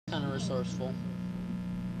resourceful.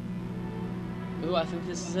 Ooh, I think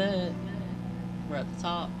this is it. We're at the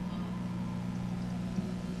top.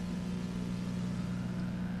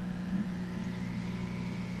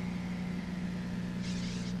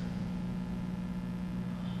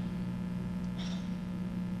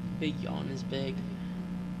 Big yawn is big.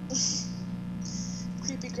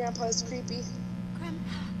 Creepy grandpa's creepy.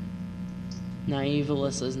 Grandpa. Naive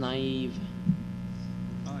Alyssa's naive.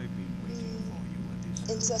 I've been waiting for you,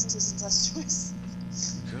 Alyssa. Incestuous, incestuous.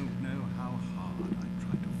 Don't know how hard I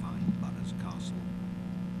tried to find Butters Castle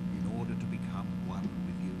in order to become one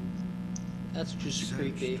with you. That's just Searched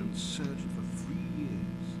creepy. and searched for 3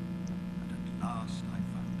 years, and at last I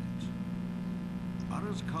found it.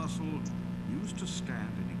 Butters Castle used to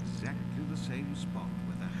stand in exactly the same spot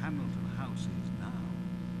where the Hamilton house is now.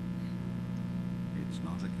 It's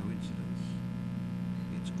not a coincidence.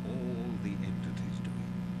 It's all the entities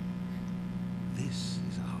doing. This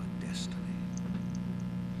is our destiny.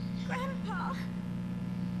 Grandpa.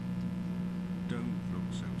 Don't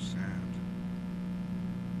look so sad.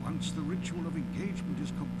 Once the ritual of engagement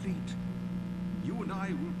is complete, you and I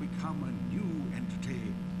will become a new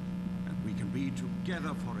entity, and we can be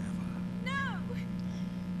together forever. No!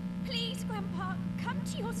 Please, Grandpa, come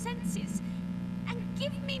to your senses and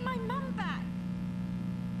give me my mum back.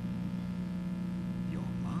 Your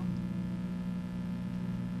mum?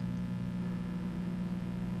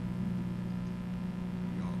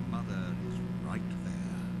 Your mother is right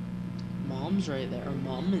there. Mom's right there. Or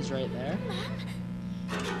Mom is right there.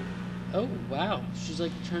 Mum? Oh, wow. She's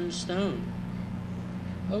like turned to stone.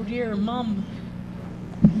 Oh dear, Mom.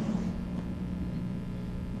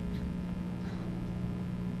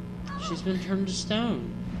 She's been turned to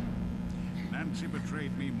stone. Nancy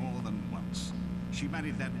betrayed me more than once. She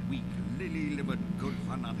married that weak, lily-livered,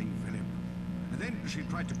 good-for-nothing Philip. And then she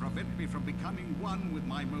tried to prevent me from becoming one with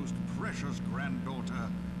my most precious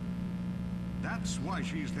granddaughter. That's why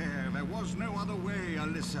she's there. There was no other way,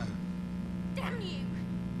 Alyssa. Damn you!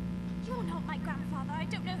 You're not my grandfather. I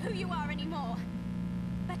don't know who you are anymore.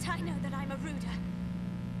 But I know that I'm a Ruder.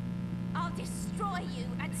 I'll destroy you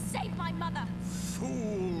and save my mother.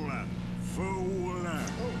 Fool! Fool!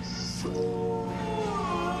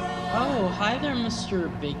 Oh, hi there, Mr.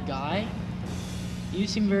 Big Guy. You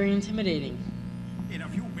seem very intimidating. In a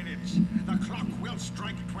few minutes, the clock will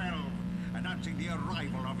strike 12, announcing the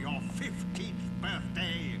arrival of your 15th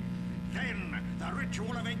birthday. Then, the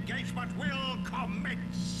ritual of engagement will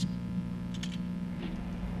commence.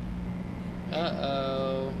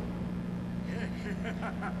 Uh-oh.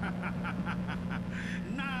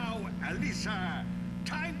 Now, Alyssa,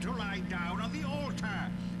 time to lie down on the altar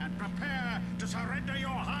and prepare to surrender your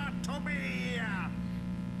heart to me.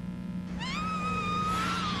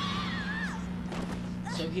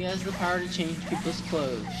 So he has the power to change people's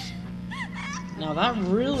clothes. Now that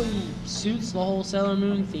really suits the whole Sailor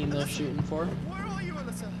Moon theme they're shooting for. Where are you,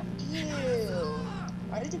 Alyssa? Ew.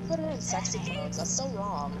 Why did you put her in sexy clothes? That's so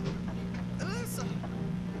wrong. Alyssa!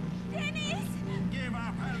 Dennis! Give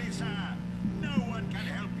up, Alyssa. No one can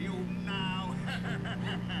help you now.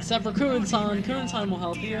 Except for Kun-san. Kun-san will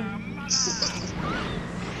help you.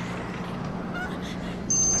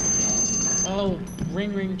 Oh,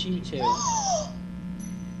 ring ring G2.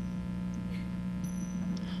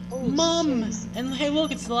 Oh, Mom! shit. And hey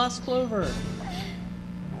look, it's the last clover.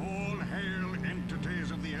 All hail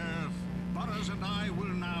entities of the earth. Butters and I will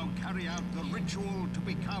now carry out the ritual to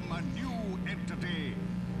become a new entity.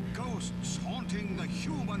 Ghosts haunting the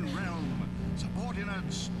human realm.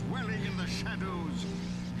 Subordinates dwelling in the shadows.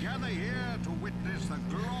 Gather here to witness the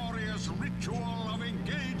glorious ritual of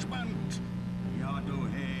engagement.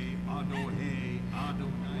 Yadohe, Adohe,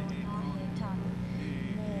 Adonai.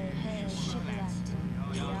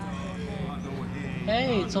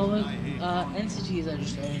 Hey, it's all the entities I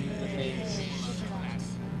just thrown in the face.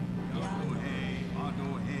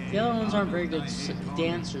 The other ones aren't very good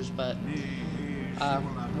dancers, but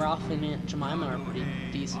Ralph and Aunt Jemima are pretty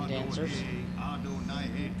decent dancers.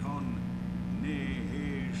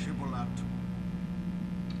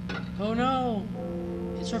 Oh no!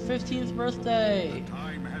 It's her 15th birthday!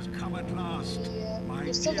 Time has come at last. Yeah, My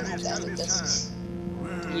you're still gonna have dearest to edit this. Alyssa,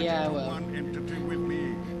 merge Yeah, I into will. one entity with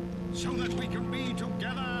me, so that we can be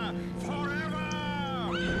together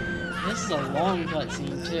forever. This is a long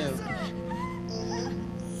cutscene too.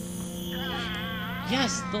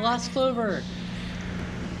 Yes, the last clover!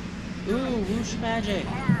 Ooh, whoosh magic!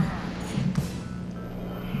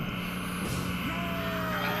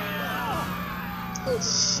 Oh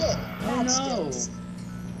shit. Oh Bad no! skills.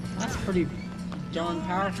 That's pretty darn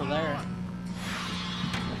powerful there.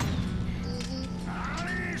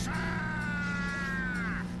 Alyssa!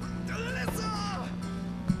 Do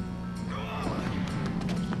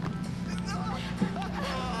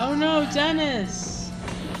Oh no, Dennis!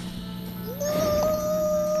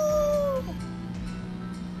 No!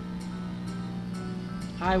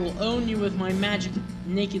 I will own you with my magic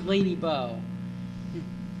naked lady bow.